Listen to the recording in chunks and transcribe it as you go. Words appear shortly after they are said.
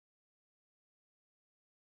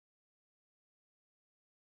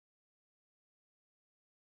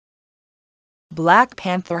Black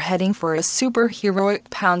Panther heading for a superheroic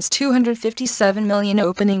 £257 million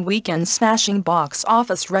opening weekend, smashing box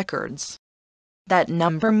office records. That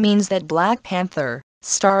number means that Black Panther,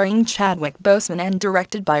 starring Chadwick Boseman and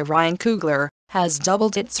directed by Ryan Coogler, has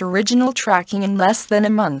doubled its original tracking in less than a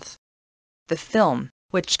month. The film,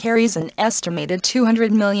 which carries an estimated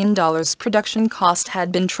 $200 million production cost,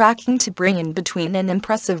 had been tracking to bring in between an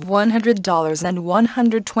impressive $100 and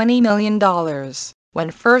 $120 million, when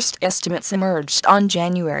first estimates emerged on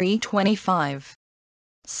January 25.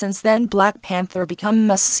 Since then, Black Panther become a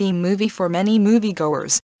must-see movie for many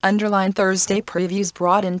moviegoers. Underlined Thursday previews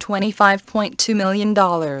brought in $25.2 million,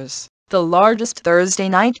 the largest Thursday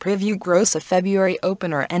night preview gross of February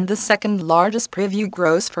opener and the second largest preview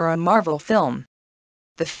gross for a Marvel film.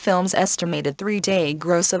 The film's estimated three-day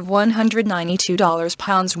gross of $192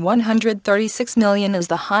 £136 million is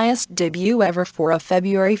the highest debut ever for a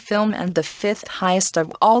February film and the fifth highest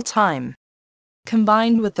of all time.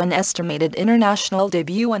 Combined with an estimated international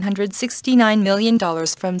debut $169 million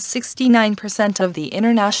from 69% of the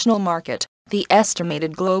international market, the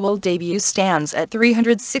estimated global debut stands at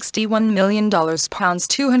 $361 million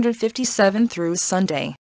 £257 through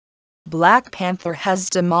Sunday. Black Panther has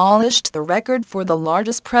demolished the record for the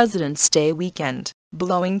largest President's Day weekend,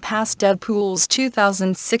 blowing past Deadpool's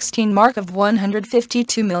 2016 mark of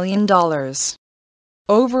 $152 million.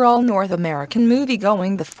 Overall North American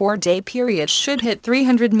moviegoing the four-day period should hit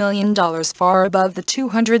 $300 million, far above the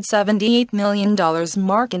 $278 million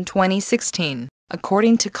mark in 2016,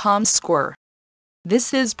 according to comScore.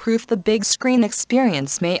 This is proof the big screen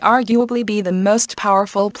experience may arguably be the most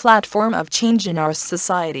powerful platform of change in our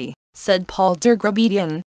society, said Paul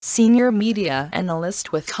Dergarabedian, senior media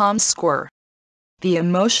analyst with comScore. The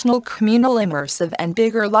emotional, communal, immersive and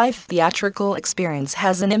bigger-life theatrical experience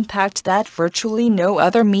has an impact that virtually no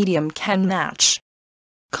other medium can match.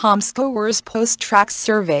 comScore's PostTrak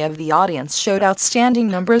survey of the audience showed outstanding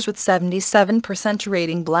numbers, with 77%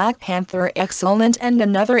 rating Black Panther excellent and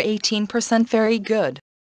another 18% very good.